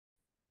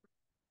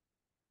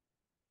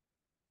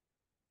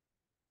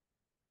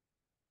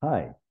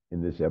Hi,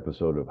 in this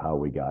episode of How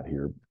We Got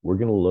Here, we're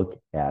going to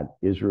look at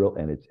Israel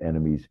and its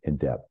enemies in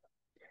depth.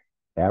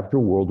 After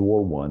World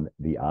War I,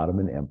 the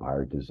Ottoman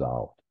Empire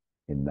dissolved.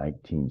 In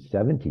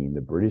 1917,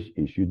 the British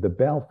issued the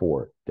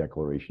Balfour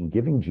Declaration,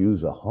 giving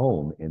Jews a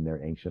home in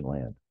their ancient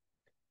land.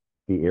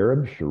 The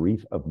Arab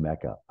Sharif of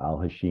Mecca,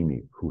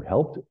 al-Hashimi, who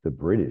helped the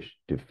British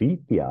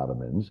defeat the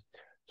Ottomans,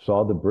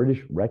 saw the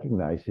British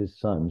recognize his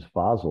sons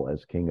Fazl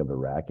as king of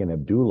Iraq and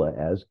Abdullah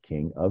as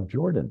king of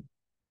Jordan.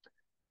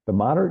 The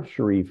moderate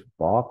Sharif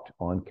balked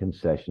on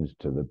concessions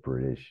to the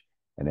British,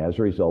 and as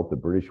a result, the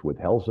British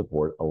withheld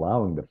support,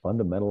 allowing the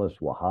fundamentalist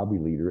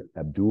Wahhabi leader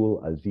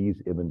Abdul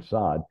Aziz ibn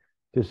Saud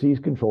to seize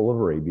control of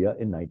Arabia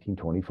in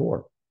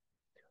 1924.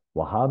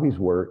 Wahhabis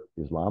were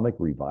Islamic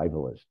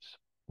revivalists.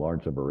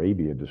 Lawrence of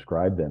Arabia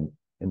described them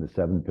in the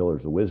Seven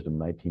Pillars of Wisdom,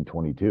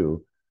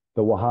 1922.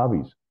 The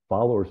Wahhabis,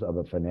 followers of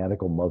a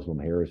fanatical Muslim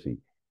heresy,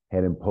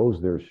 had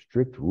imposed their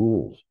strict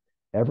rules.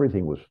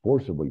 Everything was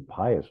forcibly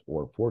pious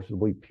or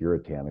forcibly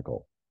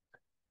puritanical.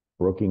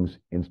 Brookings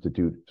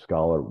Institute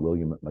scholar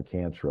William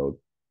McCants wrote,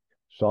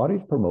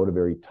 Saudis promote a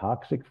very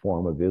toxic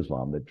form of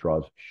Islam that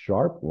draws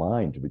sharp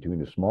lines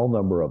between a small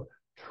number of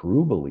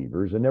true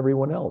believers and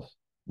everyone else,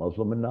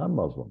 Muslim and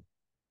non-Muslim.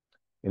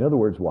 In other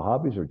words,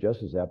 Wahhabis are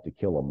just as apt to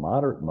kill a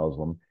moderate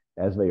Muslim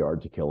as they are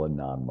to kill a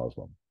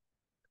non-Muslim.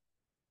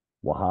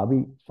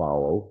 Wahhabi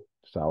follow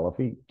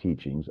Salafi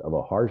teachings of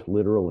a harsh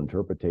literal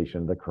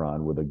interpretation of the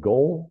Quran with a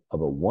goal of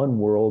a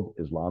one-world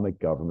Islamic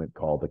government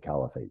called the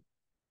Caliphate.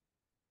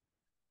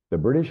 The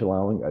British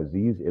allowing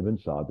Aziz ibn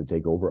Saud to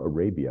take over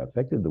Arabia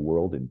affected the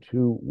world in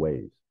two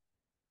ways.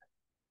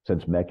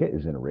 Since Mecca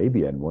is in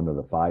Arabia and one of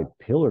the five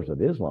pillars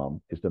of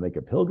Islam is to make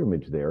a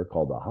pilgrimage there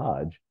called the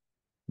Hajj,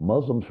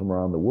 Muslims from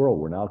around the world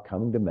were now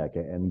coming to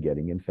Mecca and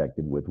getting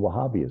infected with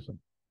Wahhabism.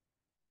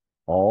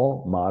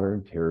 All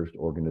modern terrorist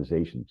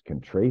organizations can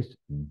trace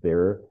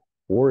their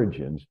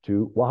origins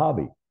to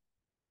Wahhabi,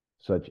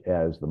 such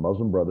as the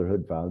Muslim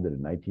Brotherhood founded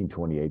in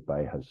 1928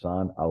 by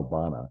Hassan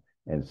al-Banna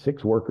and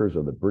 6 workers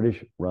of the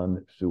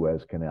British-run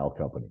Suez Canal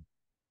Company.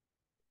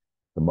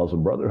 The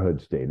Muslim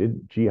Brotherhood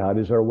stated, "Jihad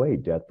is our way.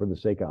 Death for the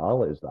sake of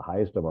Allah is the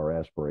highest of our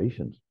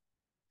aspirations."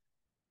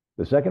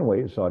 The second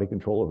way Saudi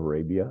control of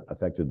Arabia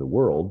affected the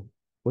world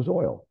was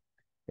oil.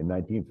 In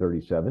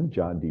 1937,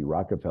 John D.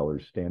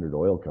 Rockefeller's Standard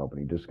Oil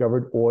Company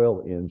discovered oil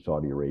in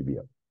Saudi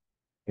Arabia.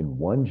 In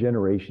one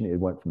generation, it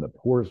went from the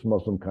poorest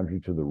Muslim country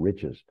to the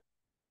richest,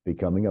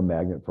 becoming a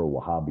magnet for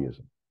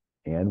Wahhabism.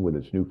 And with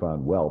its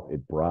newfound wealth,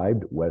 it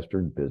bribed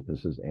Western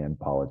businesses and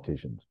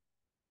politicians.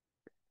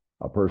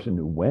 A person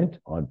who went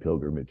on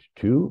pilgrimage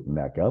to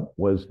Mecca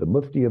was the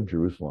Mufti of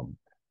Jerusalem,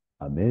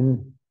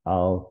 Amin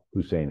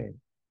al-Husseini.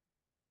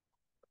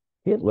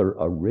 Hitler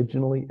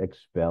originally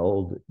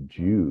expelled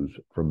Jews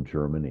from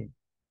Germany,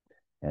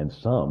 and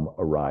some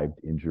arrived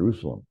in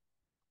Jerusalem.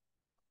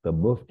 The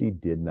Mufti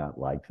did not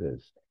like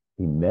this.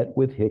 He met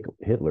with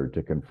Hitler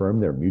to confirm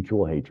their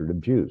mutual hatred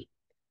of Jews.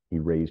 He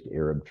raised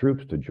Arab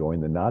troops to join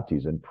the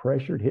Nazis and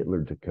pressured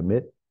Hitler to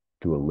commit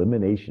to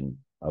elimination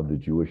of the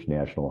Jewish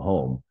national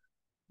home,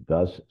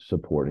 thus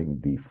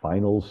supporting the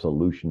final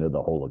solution of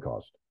the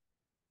Holocaust.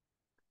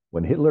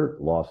 When Hitler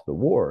lost the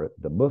war,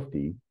 the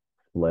Mufti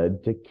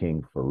fled to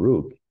King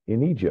Farouk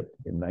in Egypt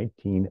in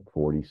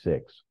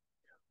 1946,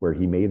 where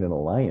he made an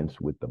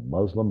alliance with the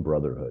Muslim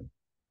Brotherhood.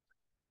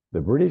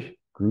 The British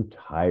grew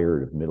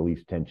tired of Middle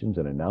East tensions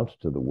and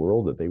announced to the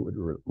world that they would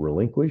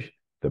relinquish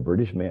the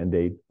British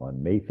mandate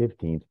on May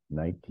 15,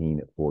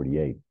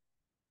 1948.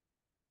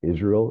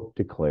 Israel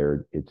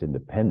declared its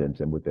independence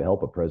and with the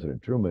help of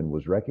President Truman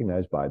was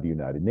recognized by the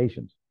United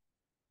Nations.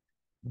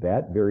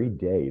 That very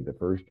day, the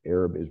first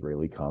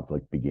Arab-Israeli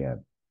conflict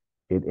began.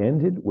 It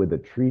ended with a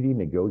treaty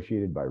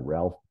negotiated by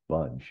Ralph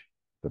Bunche,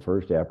 the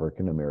first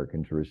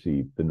African-American to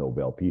receive the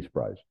Nobel Peace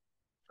Prize.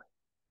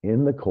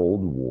 In the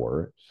Cold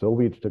War,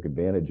 Soviets took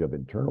advantage of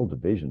internal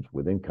divisions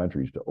within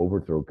countries to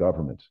overthrow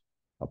governments,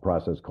 a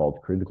process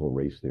called critical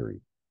race theory.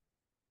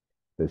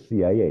 The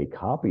CIA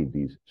copied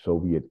these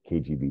Soviet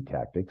KGB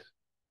tactics.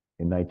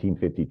 In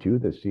 1952,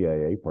 the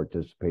CIA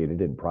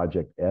participated in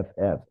Project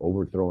FF,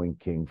 overthrowing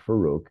King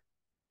Farouk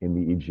in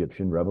the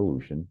Egyptian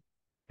Revolution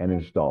and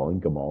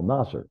installing Gamal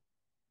Nasser.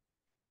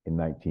 In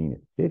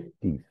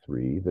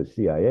 1953, the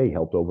CIA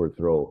helped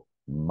overthrow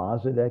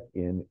Mossadegh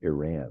in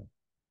Iran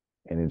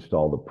and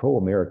install the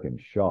pro-American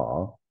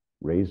Shah,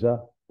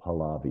 Reza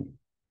Pahlavi.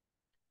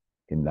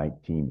 In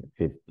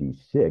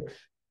 1956,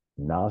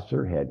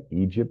 Nasser had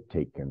Egypt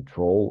take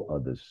control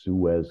of the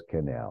Suez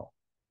Canal,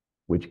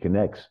 which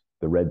connects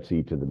the Red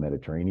Sea to the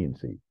Mediterranean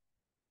Sea.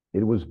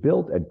 It was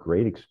built at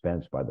great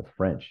expense by the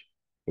French,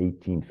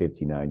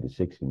 1859 to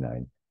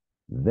 69,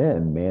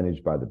 then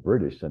managed by the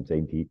British since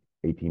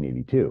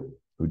 1882,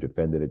 who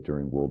defended it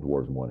during World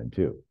Wars I and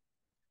II.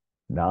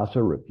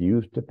 Nasser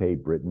refused to pay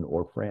Britain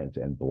or France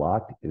and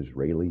blocked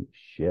Israeli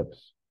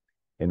ships.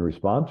 In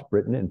response,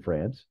 Britain and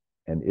France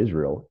and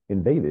Israel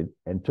invaded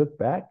and took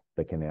back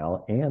the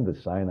canal and the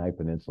Sinai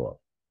Peninsula.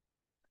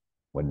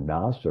 When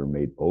Nasser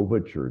made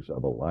overtures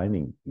of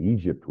aligning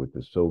Egypt with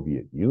the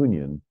Soviet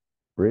Union,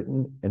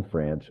 Britain and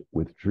France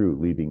withdrew,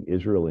 leaving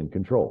Israel in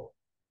control.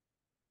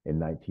 In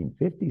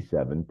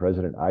 1957,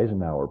 President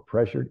Eisenhower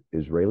pressured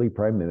Israeli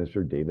Prime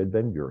Minister David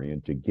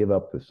Ben-Gurion to give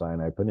up the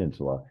Sinai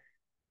Peninsula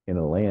in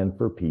a land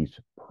for peace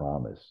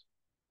promise.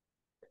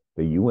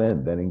 The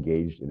UN then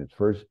engaged in its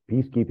first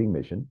peacekeeping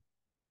mission,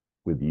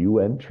 with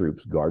UN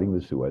troops guarding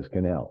the Suez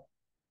Canal.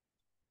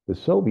 The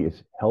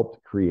Soviets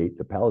helped create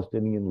the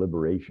Palestinian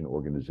Liberation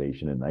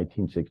Organization in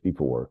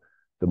 1964.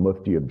 The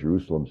Mufti of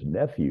Jerusalem's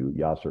nephew,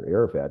 Yasser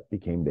Arafat,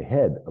 became the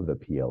head of the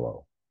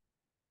PLO.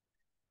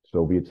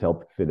 Soviets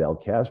helped Fidel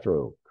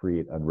Castro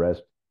create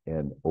unrest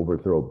and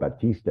overthrow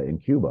Batista in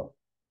Cuba.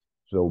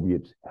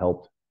 Soviets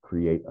helped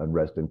create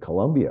unrest in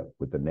Colombia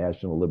with the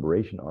National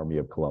Liberation Army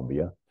of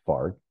Colombia,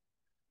 FARC.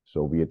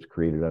 Soviets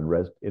created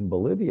unrest in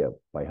Bolivia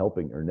by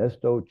helping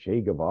Ernesto Che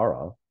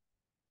Guevara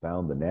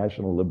found the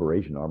National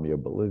Liberation Army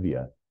of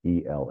Bolivia,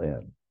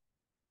 ELN.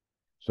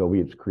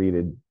 Soviets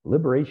created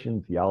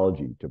liberation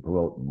theology to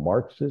promote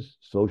Marxist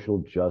social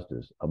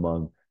justice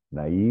among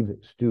naive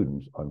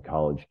students on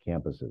college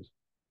campuses.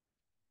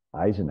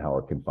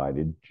 Eisenhower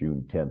confided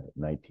June 10,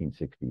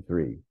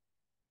 1963,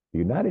 "The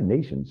United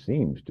Nations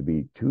seems to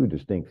be two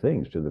distinct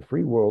things. To the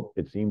free world,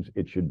 it seems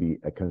it should be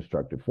a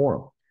constructive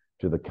forum.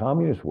 To the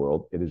communist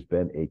world, it has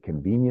been a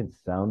convenient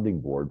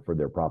sounding board for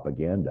their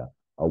propaganda,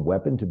 a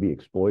weapon to be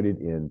exploited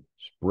in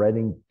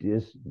spreading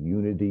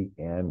disunity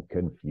and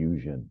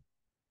confusion."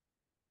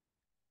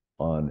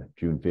 On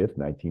June 5th,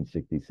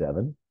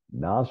 1967,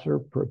 Nasser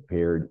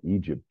prepared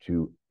Egypt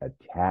to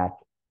attack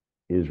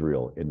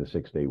Israel in the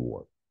Six-Day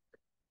War.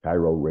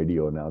 Cairo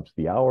radio announced,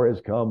 "The hour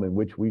has come in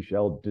which we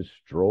shall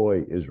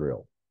destroy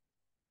Israel."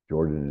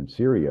 Jordan and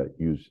Syria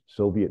used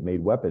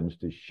Soviet-made weapons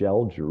to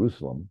shell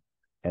Jerusalem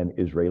and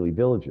Israeli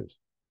villages.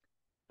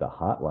 The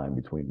hotline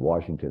between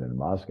Washington and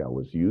Moscow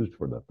was used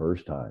for the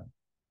first time.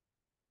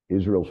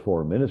 Israel's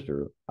foreign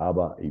minister,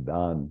 Abba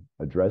Eban,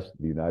 addressed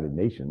the United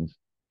Nations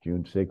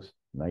June 6,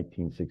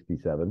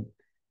 1967.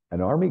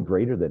 "An army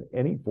greater than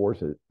any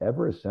force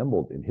ever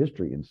assembled in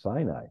history in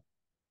Sinai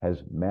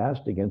has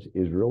massed against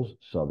Israel's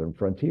southern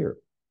frontier.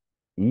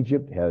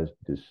 Egypt has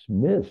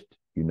dismissed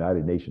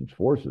United Nations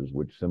forces,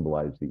 which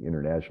symbolize the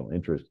international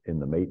interest in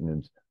the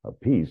maintenance of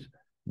peace.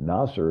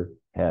 Nasser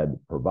had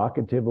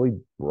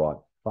provocatively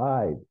brought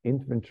 5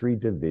 infantry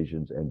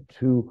divisions and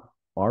 2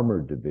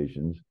 armored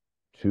divisions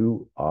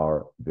to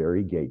our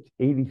very gates.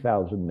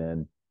 80,000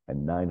 men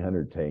and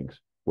 900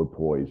 tanks were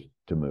poised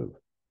to move."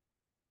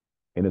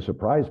 In a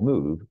surprise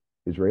move,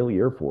 Israeli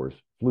Air Force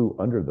flew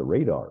under the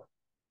radar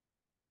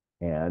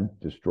and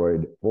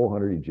destroyed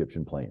 400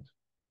 Egyptian planes.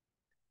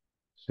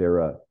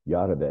 Sarah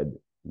Yocheved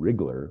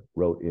Rigler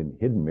wrote in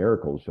Hidden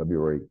Miracles,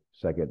 February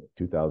 2nd,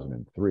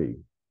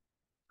 2003,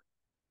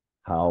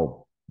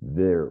 how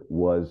there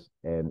was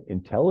an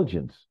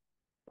intelligence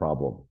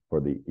problem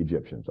for the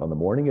Egyptians. On the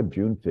morning of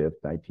June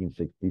 5th,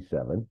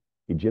 1967,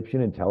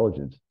 Egyptian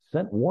intelligence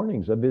sent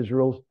warnings of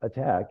Israel's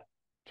attack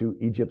to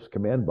Egypt's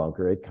command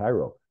bunker at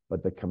Cairo,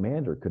 but the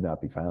commander could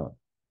not be found.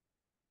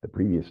 The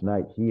previous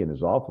night, he and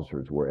his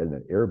officers were at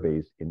an air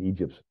base in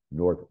Egypt's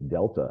North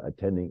Delta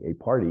attending a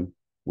party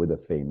with a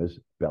famous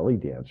belly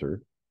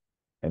dancer,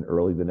 and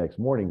early the next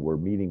morning were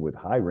meeting with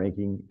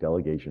high-ranking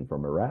delegation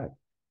from Iraq.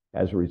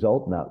 As a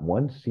result, not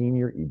one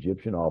senior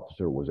Egyptian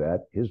officer was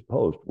at his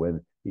post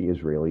when the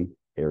Israeli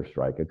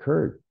airstrike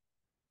occurred.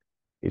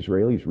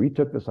 Israelis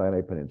retook the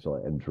Sinai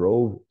Peninsula and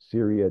drove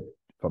Syria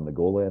from the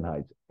Golan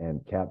Heights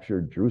and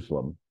captured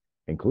Jerusalem,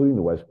 including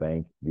the West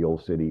Bank, the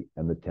Old City,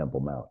 and the Temple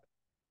Mount.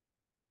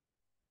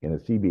 In a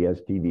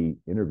CBS TV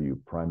interview,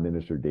 Prime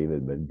Minister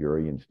David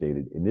Ben-Gurion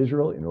stated, "In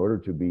Israel, in order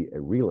to be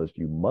a realist,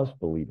 you must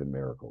believe in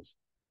miracles."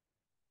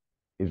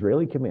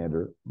 Israeli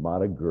commander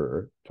Mata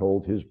Gur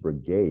told his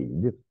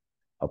brigade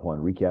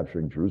upon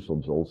recapturing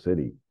Jerusalem's Old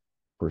City,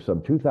 "For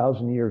some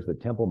 2,000 years, the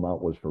Temple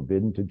Mount was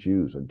forbidden to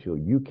Jews until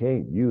you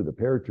came, you, the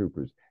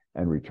paratroopers,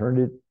 and returned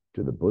it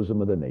to the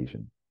bosom of the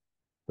nation.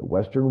 The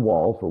Western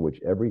Wall, for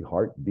which every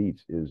heart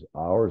beats, is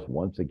ours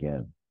once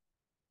again.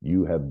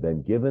 You have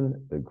been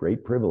given the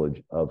great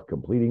privilege of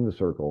completing the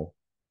circle,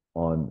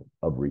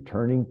 of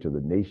returning to the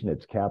nation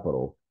its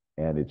capital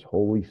and its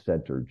holy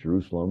center.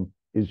 Jerusalem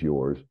is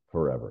yours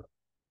forever."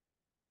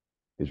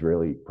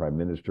 Israeli Prime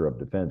Minister of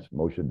Defense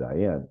Moshe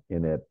Dayan,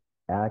 in an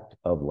act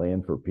of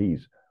land for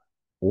peace,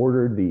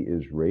 ordered the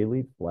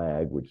Israeli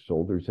flag which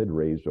soldiers had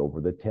raised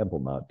over the Temple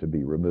Mount to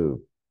be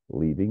removed,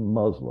 leaving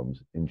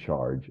Muslims in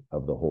charge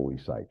of the holy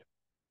site.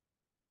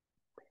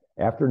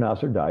 After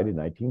Nasser died in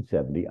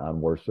 1970,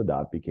 Anwar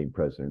Sadat became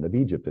president of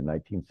Egypt. In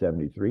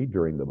 1973,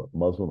 during the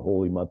Muslim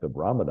holy month of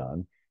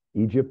Ramadan,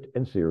 Egypt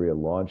and Syria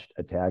launched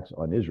attacks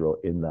on Israel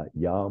in the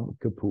Yom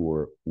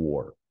Kippur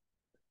War.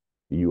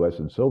 The U.S.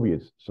 and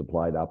Soviets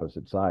supplied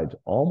opposite sides,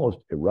 almost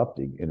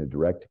erupting in a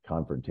direct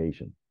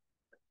confrontation.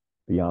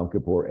 The Yom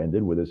Kippur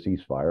ended with a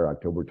ceasefire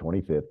October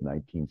 25,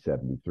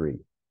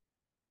 1973.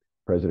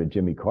 President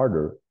Jimmy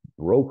Carter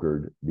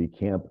brokered the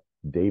Camp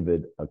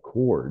David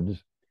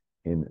Accords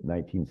in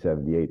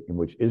 1978, in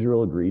which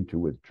Israel agreed to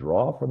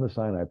withdraw from the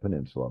Sinai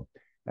Peninsula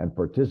and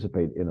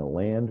participate in a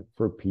land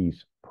for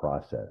peace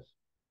process.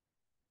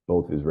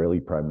 Both Israeli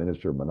Prime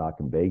Minister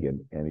Menachem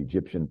Begin and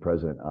Egyptian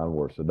President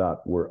Anwar Sadat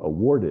were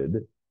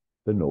awarded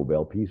the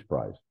Nobel Peace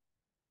Prize.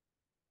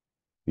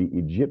 The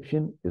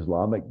Egyptian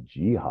Islamic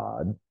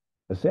Jihad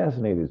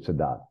assassinated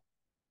Sadat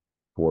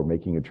for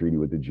making a treaty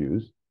with the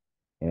Jews,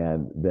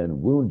 and then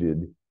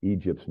wounded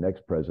Egypt's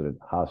next president,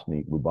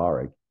 Hosni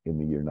Mubarak, in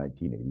the year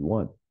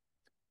 1981.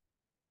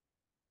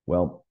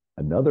 Well,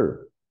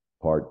 another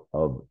part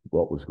of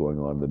what was going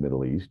on in the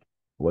Middle East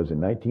was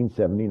in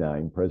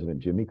 1979, President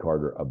Jimmy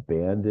Carter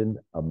abandoned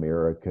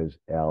America's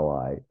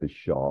ally, the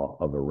Shah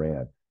of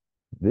Iran.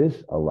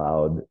 This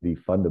allowed the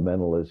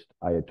fundamentalist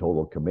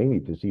Ayatollah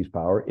Khomeini to seize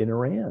power in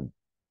Iran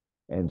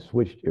and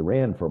switched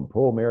Iran from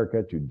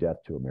pro-America to death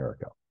to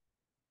America.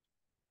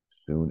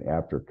 Soon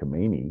after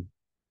Khomeini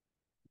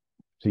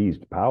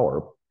seized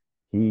power,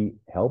 he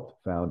helped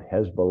found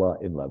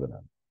Hezbollah in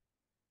Lebanon.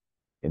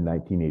 In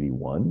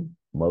 1981,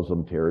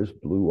 Muslim terrorists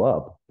blew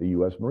up the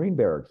U.S. Marine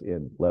barracks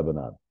in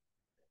Lebanon.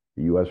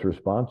 The U.S.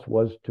 response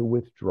was to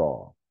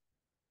withdraw.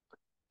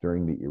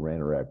 During the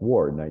Iran-Iraq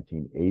War in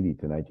 1980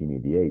 to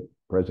 1988,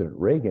 President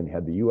Reagan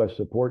had the U.S.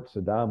 support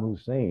Saddam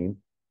Hussein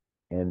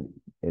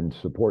and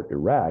support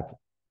Iraq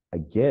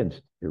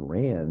against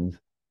Iran's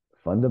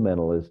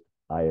fundamentalist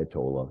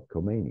Ayatollah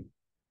Khomeini.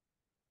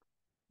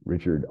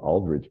 Richard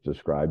Aldrich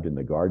described in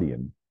The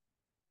Guardian,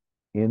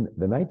 in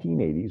the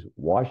 1980s,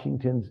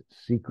 Washington's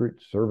secret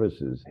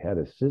services had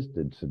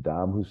assisted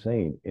Saddam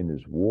Hussein in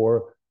his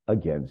war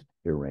against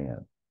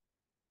Iran.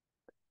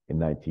 In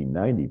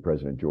 1990,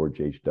 President George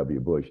H.W.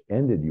 Bush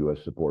ended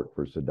U.S. support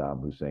for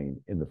Saddam Hussein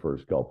in the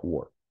first Gulf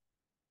War.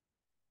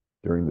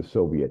 During the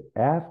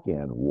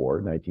Soviet-Afghan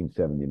War,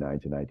 1979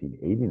 to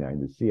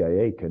 1989, the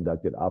CIA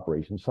conducted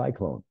Operation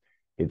Cyclone,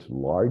 its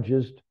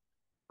largest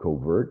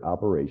covert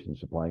operation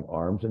supplying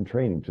arms and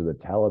training to the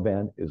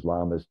Taliban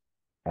Islamist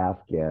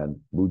Afghan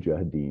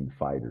Mujahideen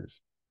fighters.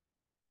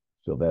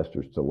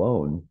 Sylvester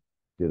Stallone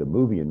did a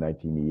movie in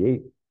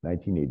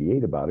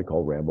 1988 about it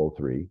called Rambo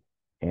 3,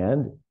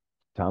 and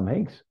Tom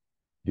Hanks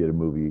did a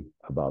movie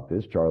about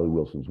this, Charlie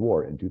Wilson's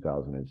War, in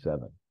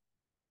 2007.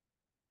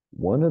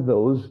 One of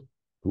those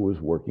who was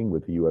working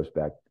with the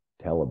U.S.-backed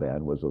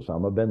Taliban was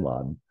Osama bin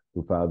Laden,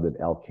 who founded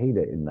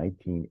Al-Qaeda in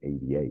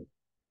 1988.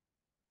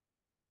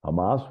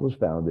 Hamas was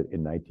founded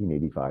in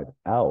 1985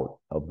 out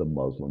of the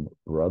Muslim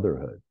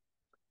Brotherhood.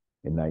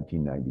 In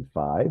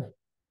 1995,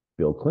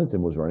 Bill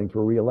Clinton was running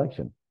for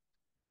re-election,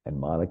 and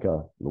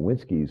Monica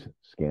Lewinsky's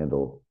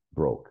scandal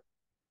broke.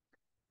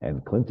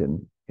 And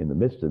Clinton, in the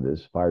midst of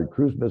this, fired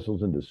cruise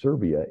missiles into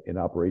Serbia in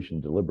Operation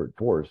Deliberate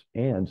Force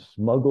and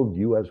smuggled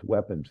U.S.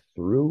 weapons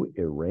through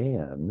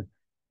Iran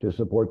to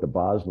support the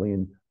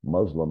Bosnian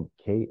Muslim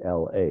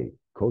KLA,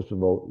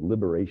 Kosovo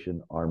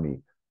Liberation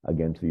Army,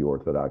 against the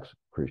Orthodox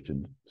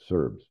Christian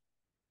Serbs.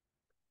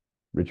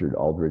 Richard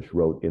Aldrich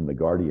wrote in The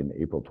Guardian,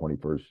 April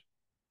 21st,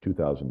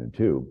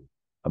 2002,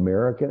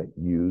 America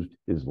used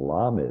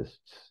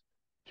Islamists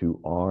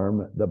to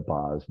arm the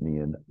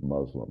Bosnian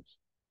Muslims.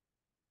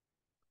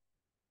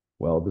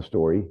 Well, the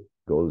story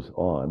goes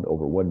on.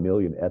 Over 1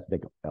 million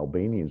ethnic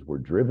Albanians were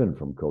driven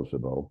from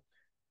Kosovo.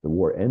 The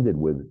war ended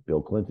with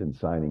Bill Clinton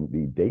signing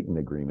the Dayton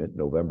Agreement,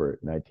 November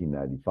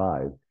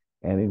 1995.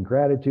 And in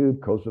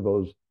gratitude,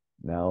 Kosovo's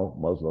now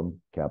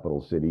Muslim capital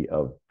city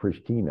of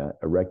Pristina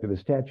erected a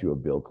statue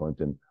of Bill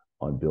Clinton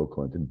on Bill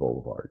Clinton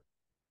Boulevard.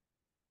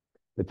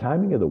 The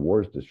timing of the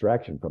war's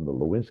distraction from the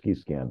Lewinsky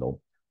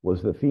scandal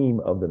was the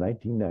theme of the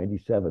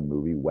 1997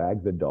 movie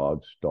Wag the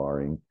Dog,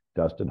 starring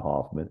Dustin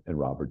Hoffman and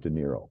Robert De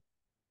Niro.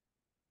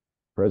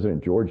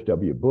 President George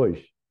W. Bush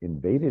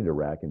invaded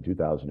Iraq in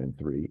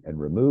 2003 and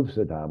removed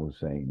Saddam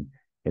Hussein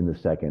in the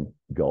Second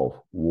Gulf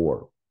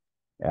War.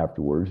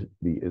 Afterwards,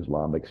 the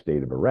Islamic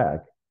State of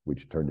Iraq,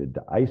 which turned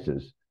into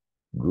ISIS,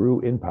 grew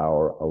in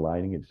power,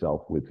 aligning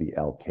itself with the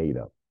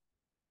Al-Qaeda.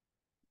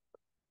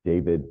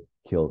 David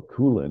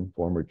Kilcullen,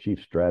 former chief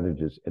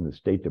strategist in the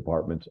State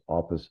Department's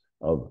Office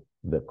of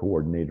the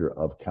Coordinator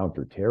of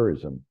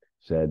Counterterrorism,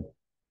 said,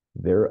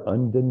 "There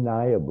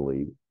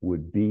undeniably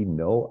would be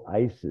no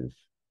ISIS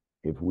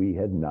if we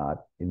had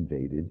not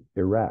invaded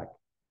Iraq."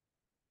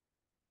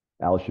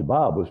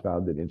 Al-Shabaab was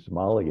founded in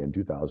Somalia in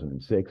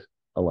 2006,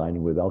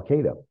 aligning with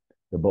Al-Qaeda.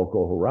 The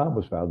Boko Haram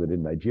was founded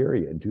in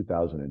Nigeria in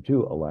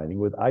 2002, aligning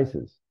with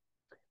ISIS.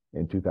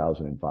 In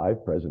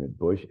 2005, President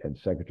Bush and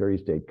Secretary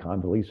of State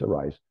Condoleezza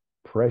Rice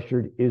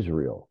pressured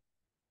Israel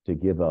to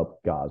give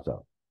up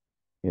Gaza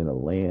in a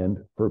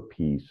land for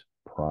peace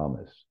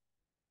promise.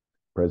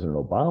 President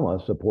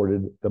Obama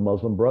supported the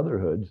Muslim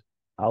Brotherhood's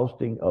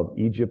ousting of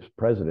Egypt's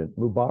President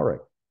Mubarak.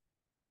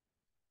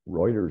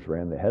 Reuters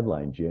ran the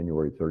headline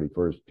January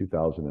 31st,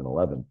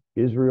 2011,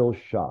 Israel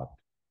shocked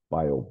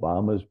by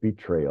Obama's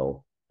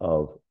betrayal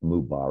of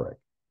Mubarak.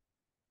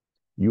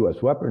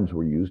 U.S. weapons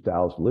were used to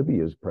oust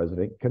Libya's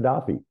President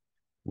Gaddafi.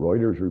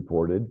 Reuters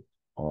reported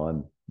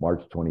on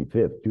March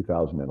 25th,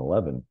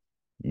 2011,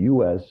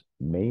 U.S.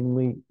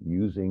 mainly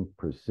using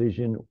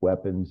precision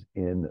weapons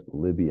in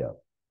Libya.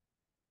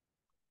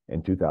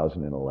 In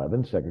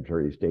 2011,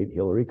 Secretary of State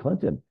Hillary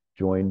Clinton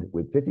joined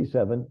with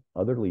 57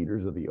 other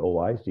leaders of the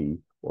OIC,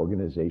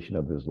 Organization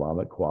of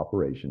Islamic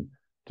Cooperation,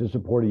 to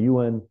support a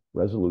UN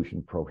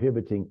resolution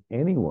prohibiting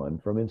anyone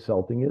from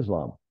insulting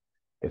Islam,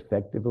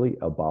 effectively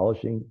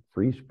abolishing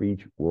free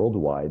speech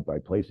worldwide by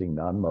placing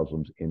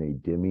non-Muslims in a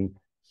dhimmi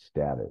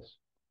status.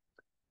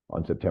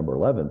 On September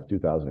 11th,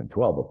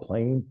 2012, a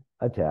planned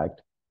attack.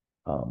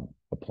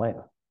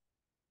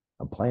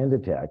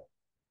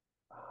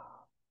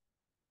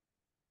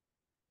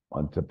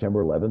 On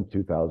September 11th,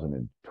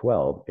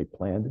 2012, a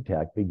planned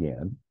attack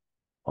began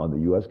on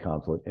the U.S.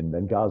 consulate in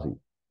Benghazi,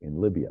 in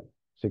Libya.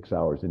 6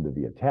 hours into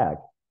the attack,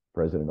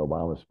 President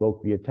Obama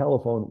spoke via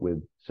telephone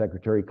with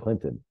Secretary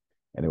Clinton,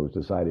 and it was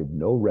decided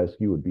no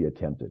rescue would be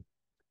attempted.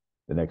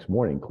 The next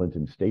morning,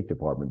 Clinton's State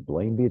Department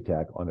blamed the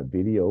attack on a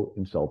video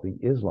insulting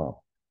Islam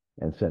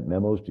and sent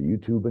memos to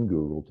YouTube and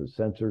Google to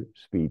censor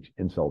speech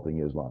insulting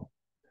Islam.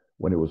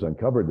 When it was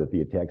uncovered that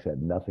the attacks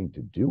had nothing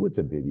to do with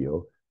the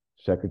video,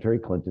 Secretary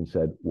Clinton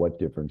said, "What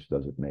difference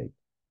does it make?"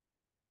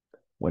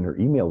 When her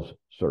emails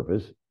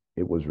surfaced,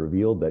 it was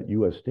revealed that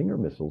U.S. Stinger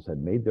missiles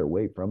had made their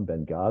way from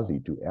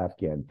Benghazi to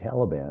Afghan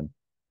Taliban,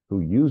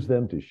 who used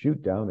them to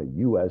shoot down a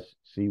U.S.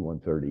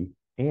 C-130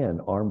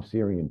 and armed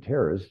Syrian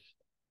terrorists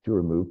to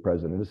remove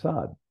President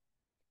Assad.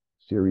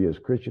 Syria's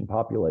Christian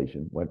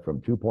population went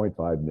from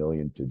 2.5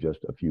 million to just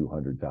a few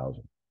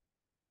 100,000.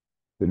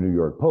 The New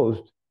York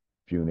Post,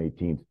 June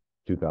 18,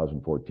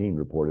 2014,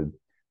 reported,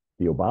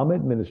 the Obama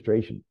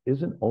administration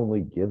isn't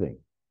only giving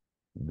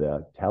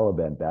the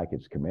Taliban back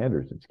its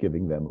commanders, it's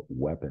giving them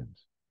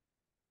weapons.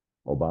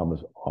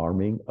 Obama's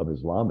arming of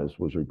Islamists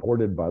was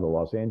reported by the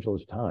Los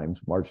Angeles Times,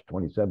 March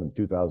 27,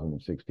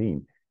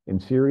 2016. In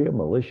Syria,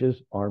 militias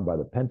armed by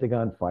the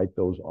Pentagon fight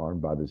those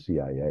armed by the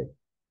CIA.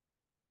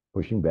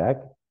 Pushing back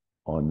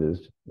on this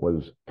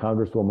was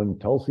Congresswoman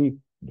Tulsi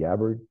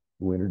Gabbard,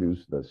 who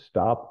introduced the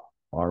Stop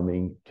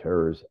Arming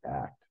Terrorists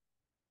Act.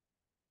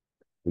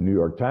 The New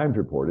York Times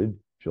reported,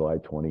 July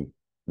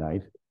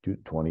 29,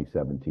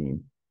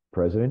 2017,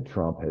 President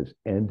Trump has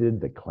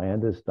ended the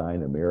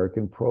clandestine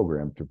American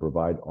program to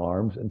provide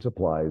arms and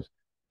supplies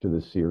to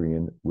the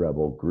Syrian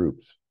rebel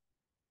groups.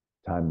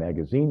 Time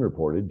magazine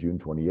reported, June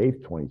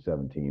 28,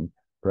 2017,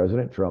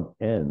 President Trump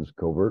ends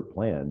covert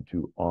plan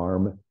to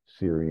arm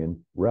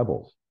Syrian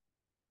rebels.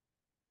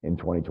 In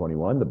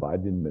 2021, the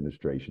Biden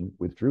administration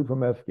withdrew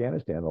from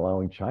Afghanistan,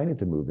 allowing China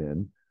to move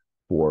in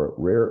for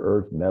rare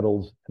earth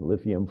metals and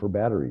lithium for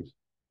batteries.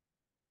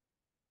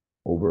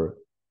 Over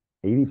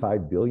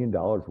 $85 billion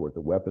worth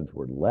of weapons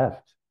were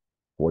left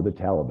for the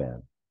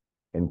Taliban,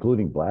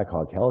 including Black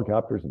Hawk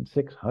helicopters and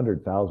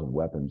 600,000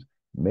 weapons.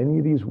 Many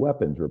of these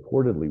weapons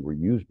reportedly were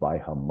used by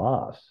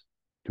Hamas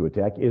to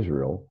attack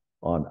Israel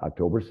on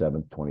October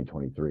 7,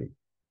 2023.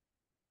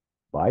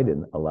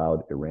 Biden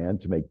allowed Iran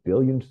to make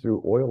billions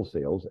through oil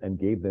sales and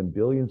gave them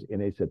billions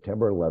in a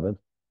September 11th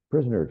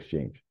prisoner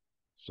exchange.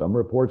 Some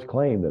reports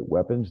claim that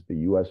weapons the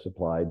U.S.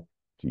 supplied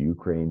to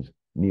Ukraine's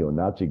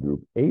neo-Nazi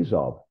group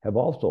Azov have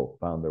also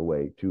found their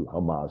way to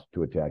Hamas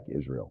to attack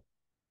Israel.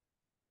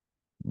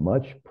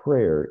 Much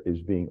prayer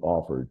is being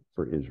offered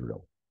for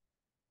Israel.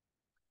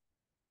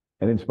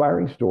 An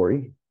inspiring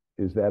story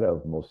is that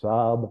of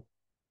Mossab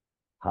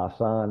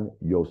Hassan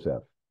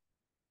Yosef,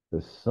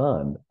 the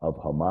son of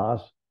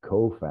Hamas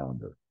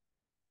co-founder.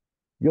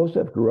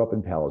 Yosef grew up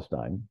in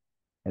Palestine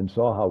and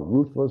saw how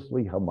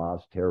ruthlessly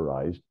Hamas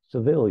terrorized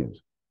civilians.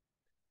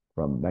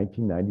 From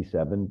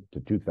 1997 to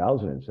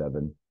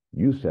 2007,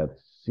 Yosef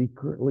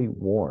secretly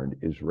warned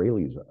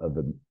Israelis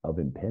of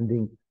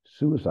impending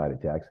suicide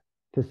attacks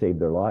to save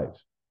their lives.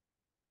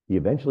 He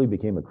eventually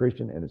became a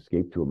Christian and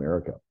escaped to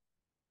America.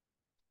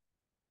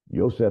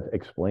 Yosef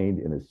explained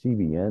in a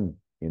CBN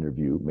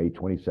interview, May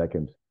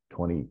 22nd,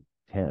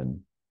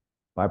 2010,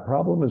 my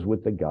problem is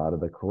with the God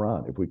of the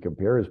Quran. If we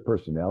compare his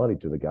personality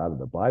to the God of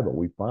the Bible,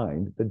 we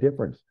find the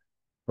difference.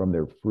 From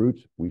their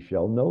fruits, we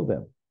shall know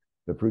them.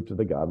 The fruits of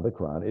the God of the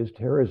Quran is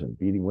terrorism,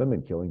 beating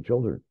women, killing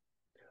children.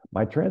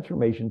 My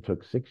transformation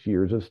took 6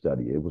 years of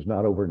study. It was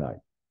not overnight.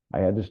 I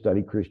had to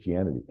study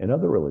Christianity and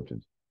other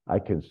religions. I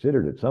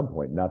considered at some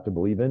point not to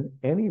believe in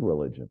any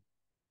religion.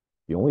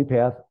 The only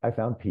path I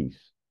found peace,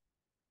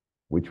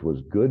 which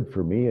was good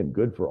for me and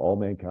good for all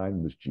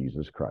mankind, was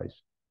Jesus Christ.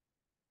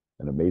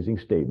 An amazing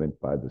statement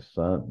by the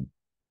son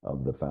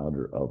of the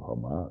founder of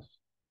Hamas.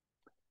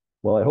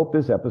 Well, I hope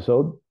this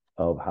episode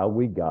of How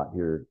We Got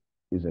Here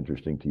is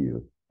interesting to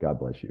you. God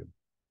bless you.